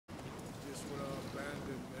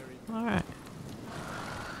Alright.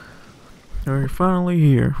 We're finally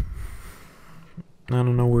here. I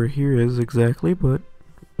don't know where here is exactly, but,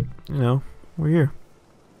 you know, we're here.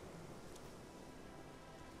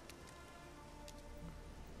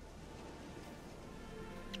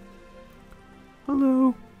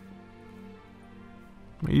 Hello.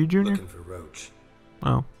 Are you Junior? Looking for Roach.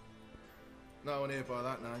 Oh. No one here by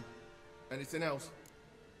that name. Anything else?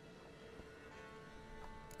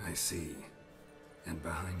 I see. And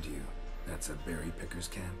behind you, that's a berry picker's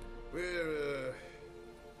camp? We're,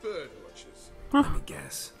 bird watchers. Let me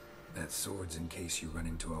guess. That sword's in case you run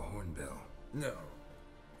into a hornbill. No.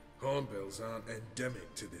 Hornbills aren't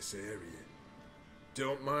endemic to this area.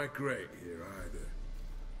 Don't migrate here either.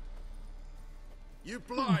 You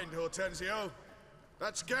blind, Hortensio?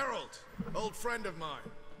 That's Geralt, old friend of mine.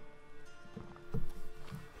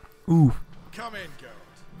 Ooh. Come in,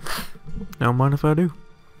 Geralt. Don't mind if I do.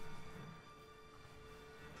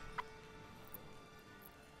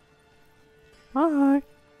 Hi.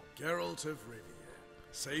 Geralt of Rivia,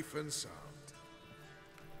 safe and sound.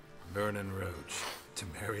 Vernon Roach,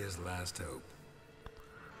 Temeria's last hope.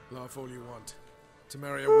 Laugh all you want.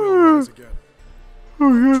 Temeria will rise again.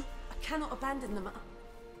 Oh yeah. I cannot abandon them.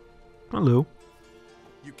 Hello.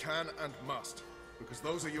 You can and must, because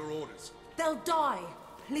those are your orders. They'll die.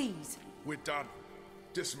 Please. We're done.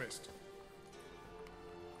 Dismissed.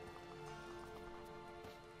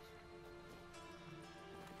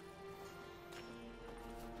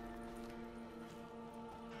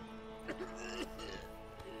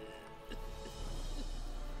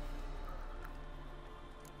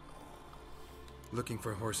 Looking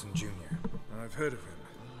for Whoreson Jr. I've heard of him.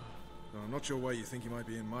 Though I'm not sure why you think he might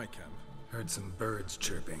be in my camp. Heard some birds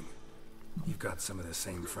chirping. You've got some of the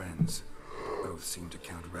same friends. Both seem to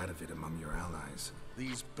count Radovid among your allies.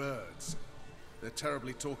 These birds. They're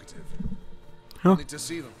terribly talkative. Huh. You'll need to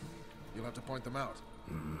see them. You'll have to point them out.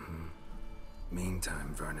 Mm-hmm.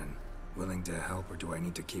 Meantime, Vernon, willing to help or do I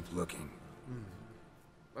need to keep looking?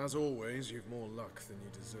 As always, you've more luck than you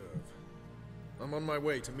deserve. I'm on my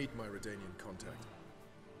way to meet my Redanian contact.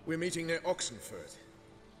 We're meeting near Oxenford,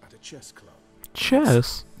 at a chess club.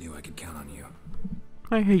 Chess? Knew I could count on you.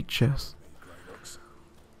 I hate chess.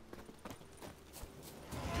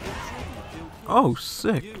 Oh,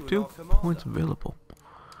 sick. 2 points available.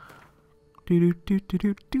 Do do do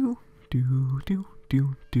do do do do do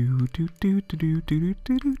do do do do do do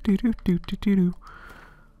do do do do do do.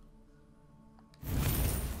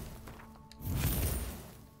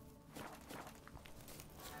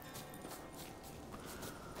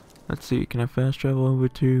 Let's see, can I fast travel over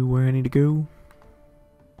to where I need to go?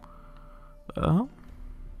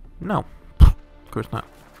 No. Of course not.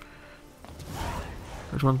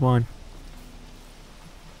 Which one's mine?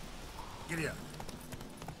 Giddy up.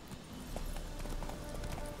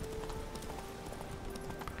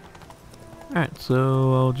 Alright,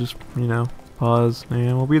 so I'll just, you know, pause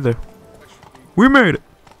and we'll be there. We made it!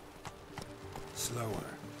 Slower.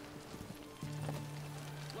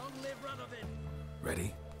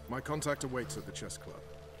 Ready? My contact awaits at the chess club.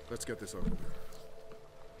 Let's get this over with.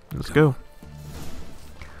 Let's go.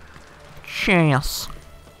 Chess!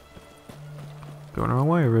 Going our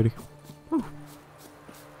way already. Woo.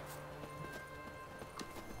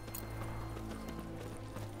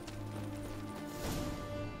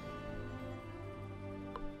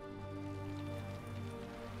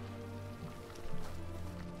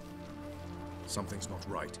 Something's not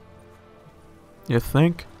right. You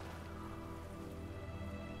think?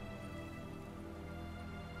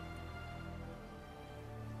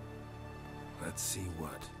 Let's see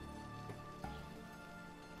what.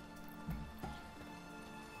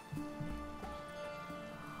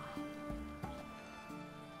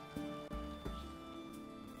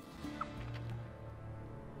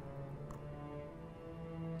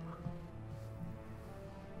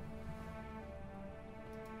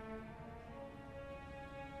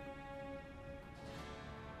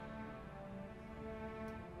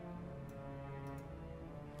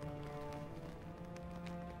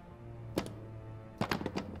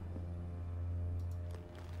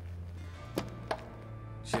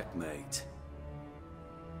 Checkmate.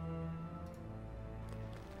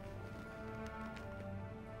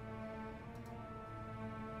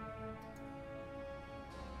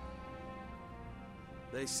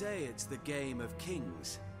 They say it's the game of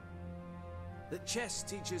kings. That chess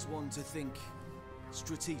teaches one to think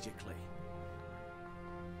strategically.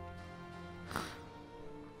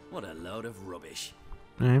 What a load of rubbish.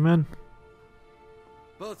 Amen.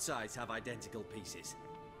 Both sides have identical pieces.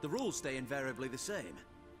 The rules stay invariably the same.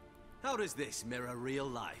 How does this mirror real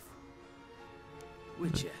life?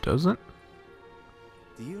 Witcher, Doesn't?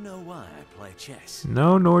 Do you know why I play chess?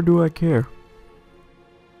 No, nor do I care.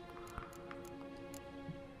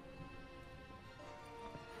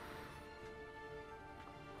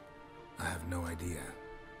 I have no idea.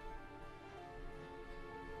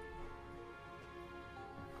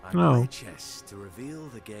 I No. play chess to reveal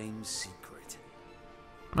the game's secret.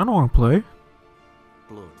 I don't want to play.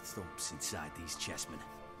 Blood thumps inside these chessmen.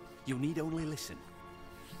 You need only listen,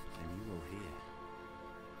 and you will hear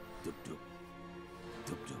dub-dub,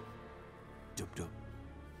 dub-dub, dub-dub.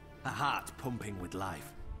 A heart pumping with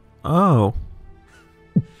life. Oh.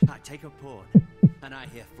 I take a pawn, and I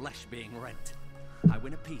hear flesh being rent. I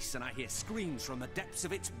win a piece, and I hear screams from the depths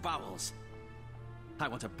of its bowels. I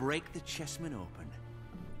want to break the chessmen open.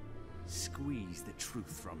 Squeeze the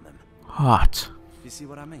truth from them. Hot. You see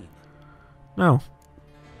what I mean? No.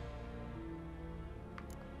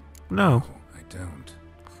 No. I don't.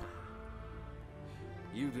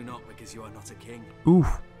 You do not, because you are not a king.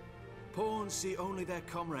 Oof. Pawns see only their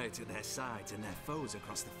comrades at their sides and their foes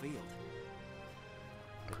across the field.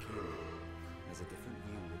 The king has a different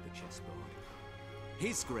view with the chessboard.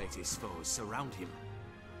 His greatest foes surround him.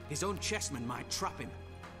 His own chessmen might trap him.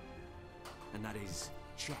 And that is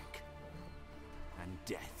check and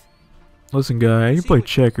death. Listen, guy, I can play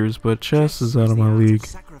checkers, but chess is out of my league.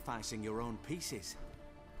 Sacrificing your own pieces.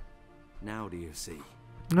 Now do you see?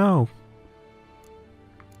 No.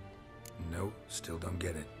 No, still don't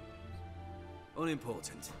get it.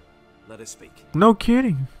 Unimportant. Let us speak. No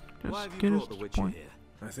kidding. Why Just have get you us brought the to the Witcher point. here?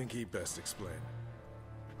 I think he'd best explain.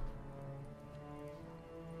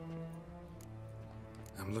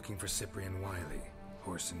 I'm looking for Cyprian Wiley,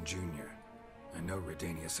 Whoreson Jr. I know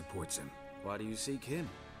Redania supports him. Why do you seek him?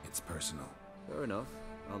 It's personal. Fair enough.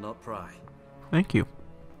 I'll not pry. Thank you.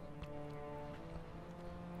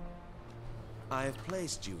 I have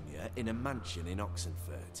placed Junior in a mansion in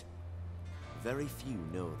Oxenfurt. Very few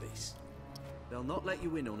know this. They'll not let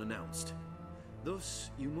you in unannounced. Thus,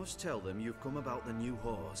 you must tell them you've come about the new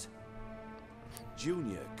whores.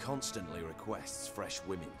 Junior constantly requests fresh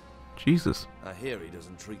women. Jesus. I hear he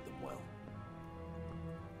doesn't treat them well.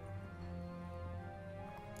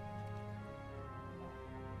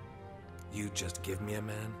 You just give me a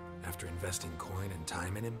man after investing coin and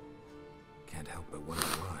time in him? Can't help but wonder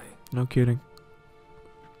why. No kidding.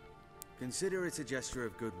 Consider it a gesture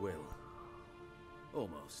of goodwill.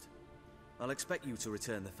 Almost. I'll expect you to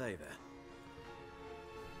return the favor.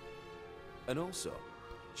 And also,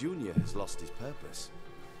 Junior has lost his purpose.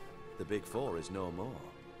 The Big Four is no more.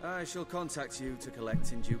 I shall contact you to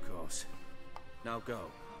collect in due course. Now go.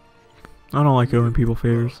 I don't like owing people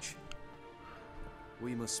favors. Roach.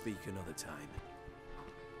 We must speak another time.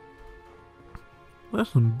 That's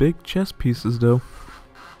some big chess pieces, though.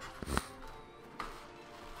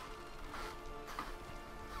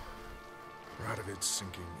 Radovid's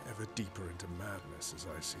sinking ever deeper into madness as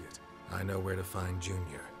I see it. I know where to find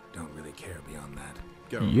Junior. Don't really care beyond that.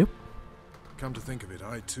 Go. Yep. Come to think of it,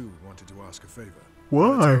 I too wanted to ask a favor. Why?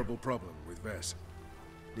 I have a terrible problem with Vess.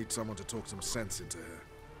 Need someone to talk some sense into her.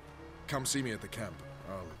 Come see me at the camp.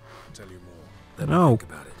 I'll tell you more. Let me No. think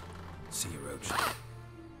about it. See you, Roach.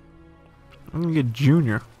 I'm gonna get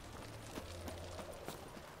Junior.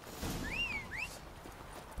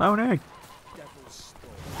 Bow and egg.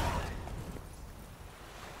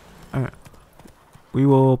 Alright. We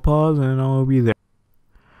will pause and I'll be there.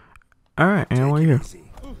 Alright, and we're here.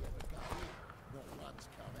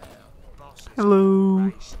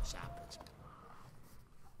 Hello.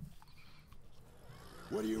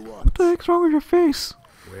 What do you want? What the heck's wrong with your face?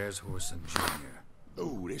 Where's Whoreson Jr.?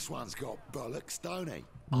 Oh, this one's got bollocks, don't he?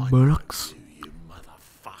 Bullocks. You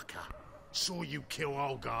motherfucker. Saw you kill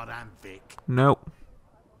Olgard and Vic. Nope.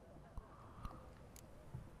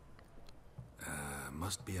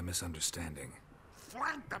 Must be a misunderstanding.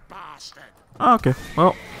 Flank the bastard. Oh, okay,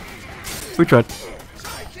 well, we tried.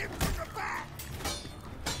 Take him to the back.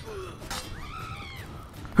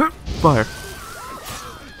 Fire.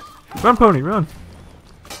 Run, pony, run.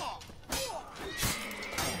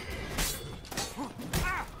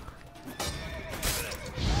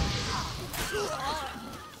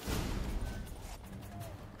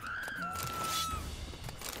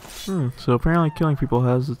 So apparently killing people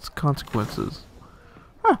has its consequences.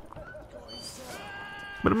 Huh.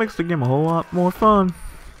 But it makes the game a whole lot more fun.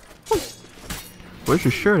 Where's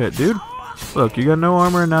your shirt at, dude? Look, you got no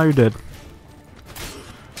armor and now you're dead.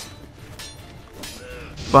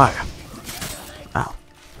 Fire. Ow.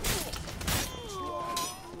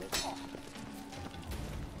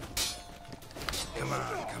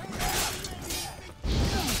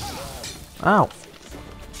 Ow.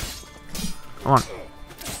 Come on.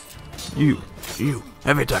 You.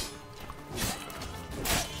 Heavy attack.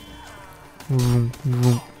 Vroom,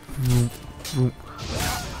 vroom, vroom, vroom.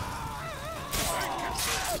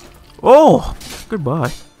 Oh!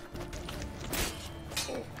 Goodbye.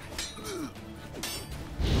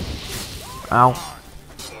 Ow.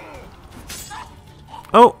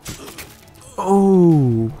 Oh!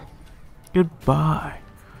 Oh! Goodbye.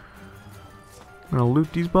 I'm gonna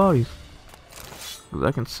loot these bodies. 'Cause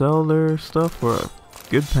I can sell their stuff for a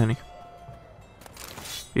good penny.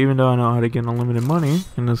 Even though I know how to get unlimited money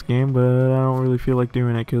in this game, but I don't really feel like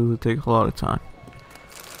doing it because it takes a lot of time.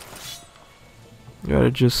 You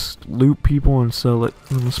gotta just loot people and sell it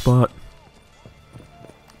on the spot.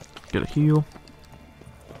 Get a heal.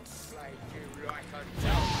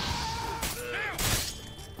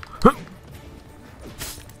 Huh.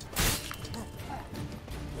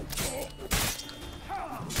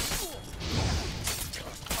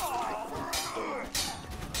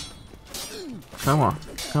 Come on,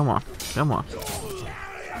 come on, come on.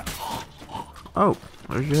 Oh,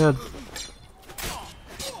 there's your head.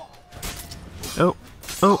 Oh,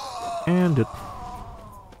 oh, and it.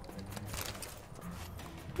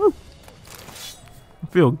 Woo. I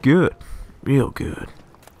feel good, real good.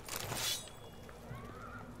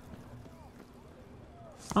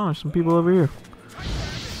 Oh, there's some people over here.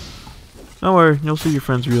 Don't worry, you'll see your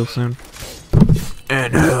friends real soon.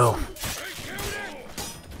 And hell.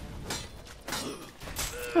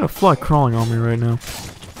 I got a fly crawling on me right now.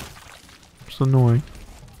 It's annoying.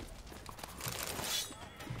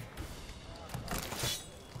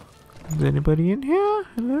 Is anybody in here?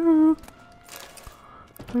 Hello?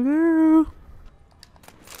 Hello?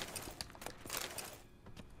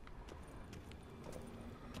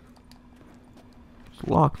 It's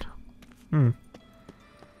locked.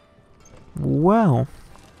 Well.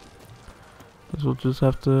 Guess we'll just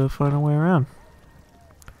have to find a way around.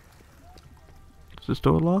 Is this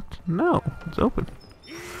door locked? No, it's open.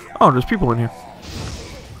 Oh, there's people in here.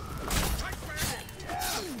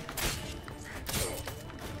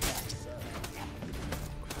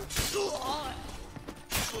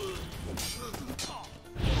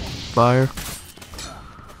 Fire.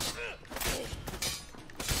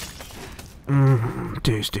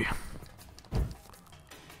 Tasty.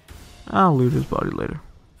 I'll loot his body later.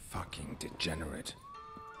 Fucking degenerate.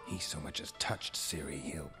 He so much as touched Siri,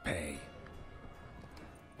 he'll pay.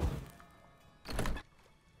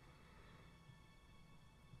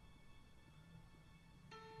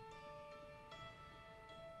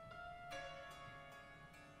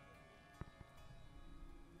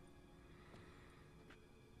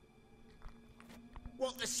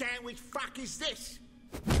 What the sandwich fuck is this?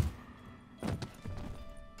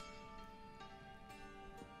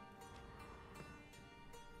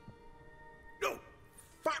 No!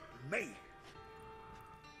 Fuck me!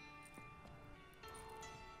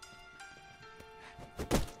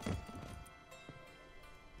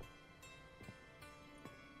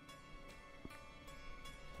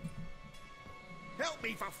 Help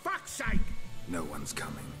me for fuck's sake! No one's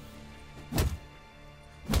coming.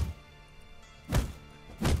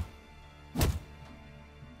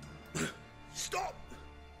 Stop!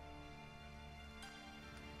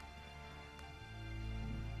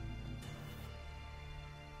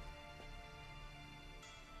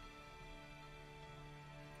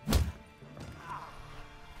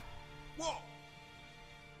 What?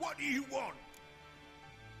 What do you want?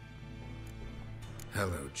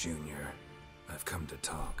 Hello, Junior. I've come to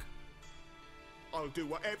talk. I'll do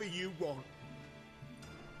whatever you want.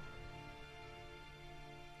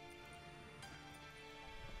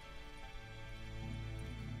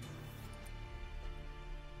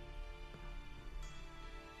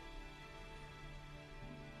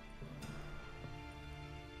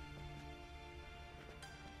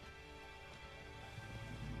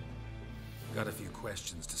 Got a few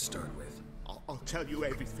questions to start with. I'll tell you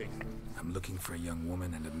everything. I'm looking for a young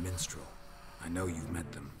woman and a minstrel. I know you've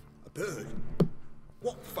met them. A bird?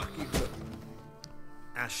 What fucking bird?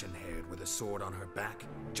 Ashen-haired with a sword on her back,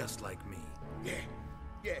 just like me.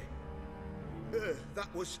 Yeah.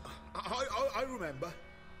 That was... I remember.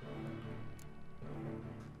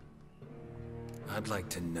 I'd like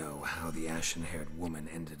to know how the ashen-haired woman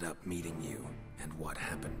ended up meeting you, and what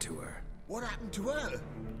happened to her. What happened to her?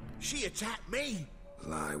 She attacked me.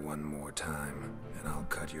 Lie one more time, and I'll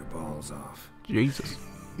cut your balls off. Jesus.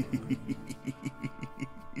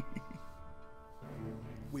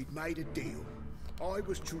 We'd made a deal. I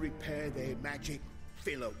was to repair their magic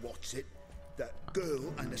filler, what's it? That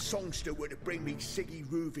girl and the songster were to bring me Siggy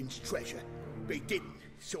Reuven's treasure. But he didn't,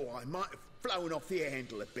 so I might have flown off the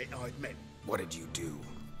handle a bit, I admit. What did you do?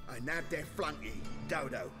 I nabbed their flunky,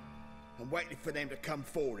 Dodo, and waited for them to come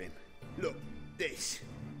for him. Look, this.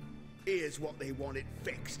 Here's what they wanted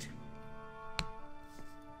fixed.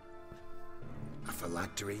 A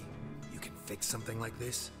phylactery? You can fix something like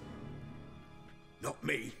this? Not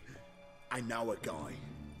me. I know a guy.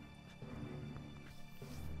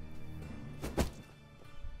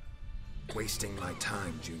 Wasting my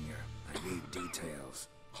time, Junior. I need details.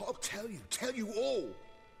 I'll tell you all.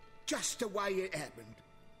 Just the way it happened.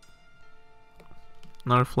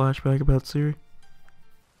 Not a flashback about Siri.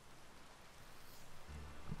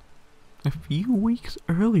 A few weeks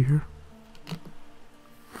earlier.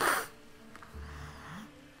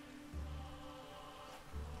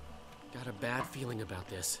 Got a bad feeling about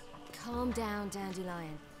this. Calm down,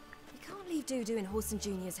 Dandelion. You can't leave Dudu in Whoreson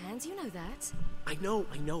Jr.'s hands, you know that. I know,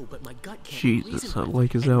 but my gut can't Jesus, reason I with.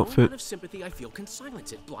 like his And outfit. No amount of sympathy I feel can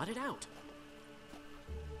silence it, blot it out.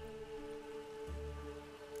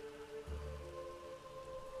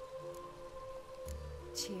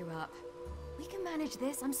 Cheer up. We can manage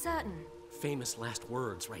this, I'm certain. Famous last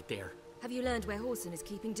words right there. Have you learned where Whoreson is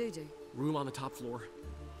keeping Dudu? Room on the top floor.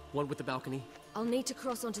 One with the balcony. I'll need to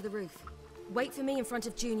cross onto the roof. Wait for me in front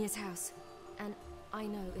of Junior's house. And I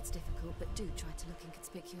know it's difficult, but do try to look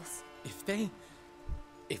inconspicuous. If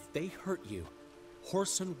they hurt you,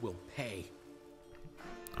 Whoreson will pay.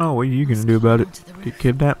 Oh, what are you gonna do about it? Get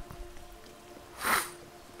kidnapped?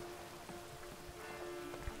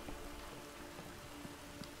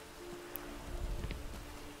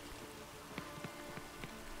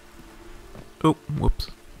 Oh, whoops.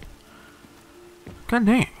 God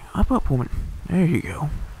dang, up, woman. There you go.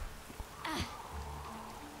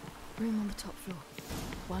 Room on the top floor.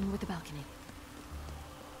 One with the balcony.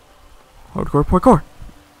 Hardcore parkour.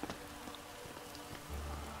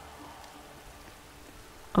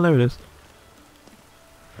 Oh, there it is.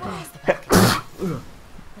 There's the balcony.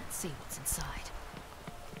 Let's see what's inside.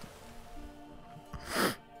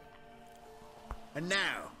 And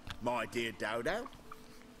now, my dear Dodo,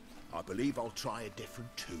 I believe I'll try a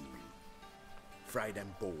different tune. Afraid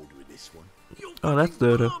I'm bored with this one. Oh, that's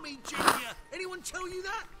Dodo. Army, Junior. Anyone tell you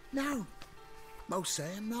that? No, most say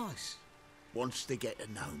I'm nice. Wants to get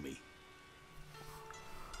to know me.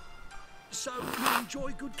 So, you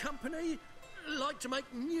enjoy good company? Like to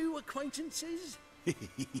make new acquaintances?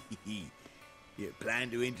 You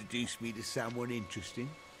plan to introduce me to someone interesting?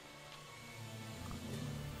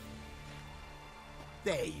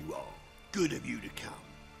 There you are. Good of you to come.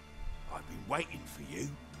 I've been waiting for you.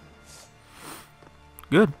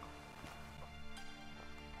 Good.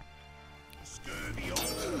 Scurvy all.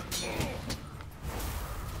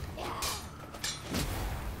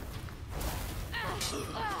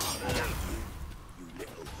 You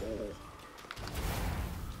little whore.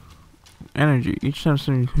 Energy. Each time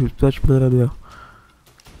someone who's touched blah blah blah.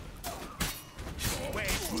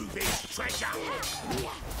 Where's Ruby's treasure?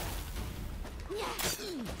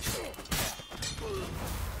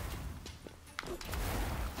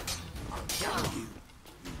 I'll tell you,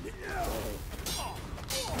 you little whore.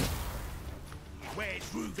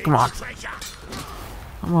 Where's Ruby's Come on. treasure?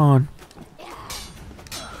 Come on.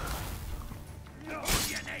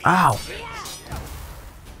 Ow.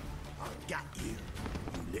 I got you,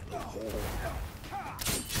 you little whore.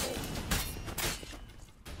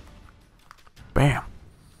 Bam.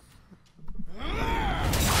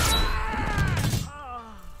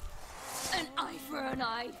 An eye for an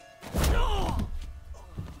eye.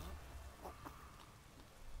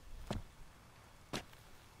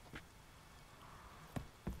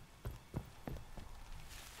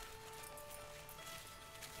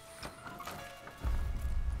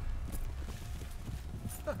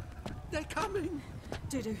 They're coming.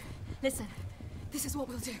 Dudu, listen. This is what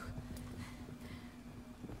we'll do.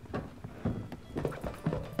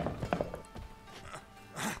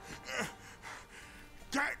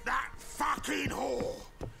 Get that fucking whore!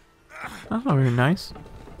 That's not very nice.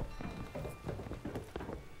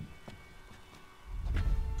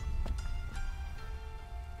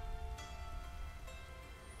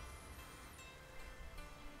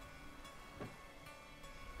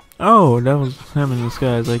 Oh, that was him in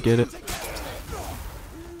disguise. I get it.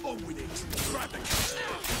 On with it. Grab it.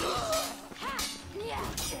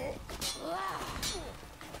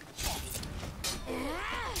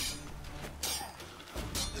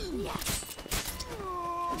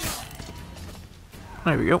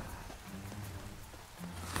 There we go.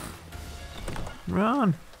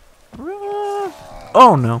 Run. Run.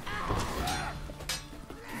 Oh no.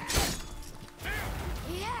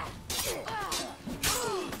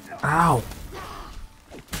 Ow.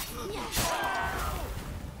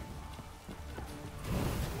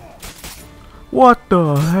 What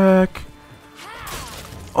the heck?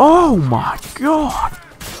 Oh my god.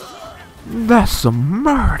 That's some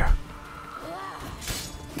murder.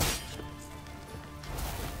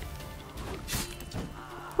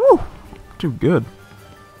 too good.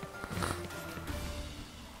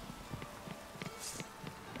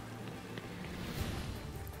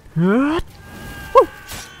 Woo!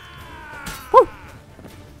 Woo!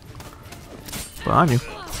 Behind you.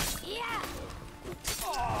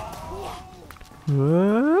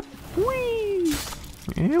 Whoop! Wee!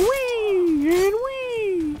 And wee! And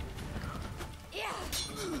wee!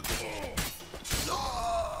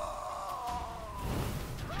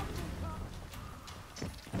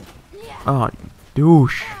 Oh,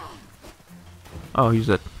 douche. Oh, he's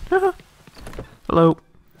dead. Hello.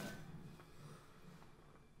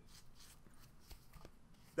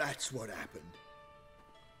 That's what happened.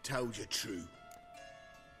 Told you true.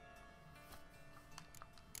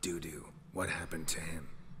 Doo-doo, what happened to him?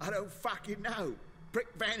 I don't fucking know. Brick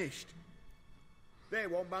vanished. There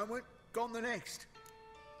one moment, gone the next.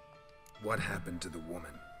 What happened to the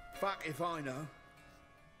woman? Fuck if I know.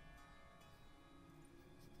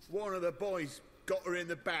 One of the boys got her in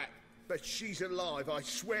the back, but she's alive, I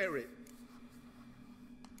swear it.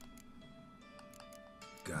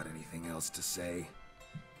 Got anything else to say?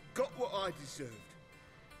 Got what I deserved.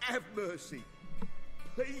 Have mercy.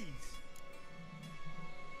 Please.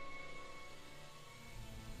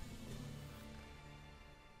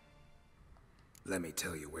 Let me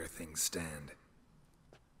tell you where things stand.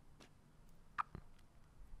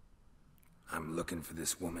 I'm looking for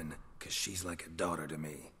this woman, 'cause she's like a daughter to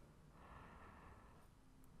me.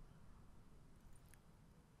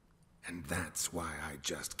 And that's why I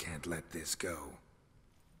just can't let this go.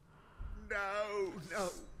 No, no.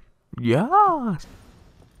 Yeah.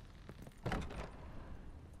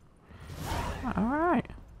 Alright.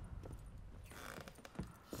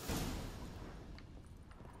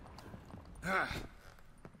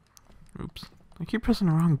 Oops. I keep pressing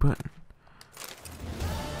the wrong button.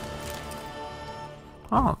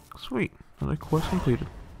 Oh, sweet. Another quest completed.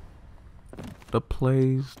 The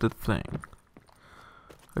play's the thing.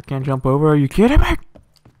 I can't jump over. Are you kidding me?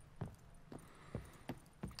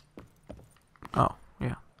 Oh,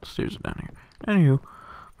 yeah. The stairs are down here. Anywho,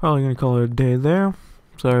 probably gonna call it a day there.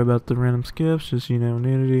 Sorry about the random skips, just, you know,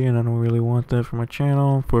 nudity, and I don't really want that for my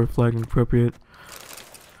channel for flag inappropriate.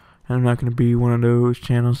 And I'm not gonna be one of those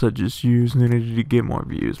channels that just use nudity to get more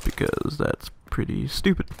views, because that's pretty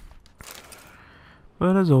stupid.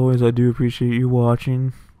 But as always, I do appreciate you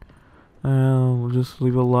watching. Just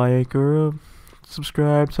leave a like or a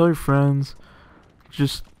subscribe, tell your friends.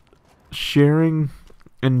 Just sharing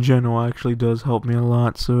in general actually does help me a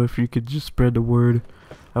lot, so if you could just spread the word,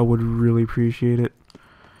 I would really appreciate it.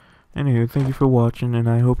 Anyway, thank you for watching, and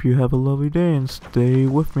I hope you have a lovely day and stay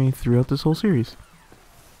with me throughout this whole series.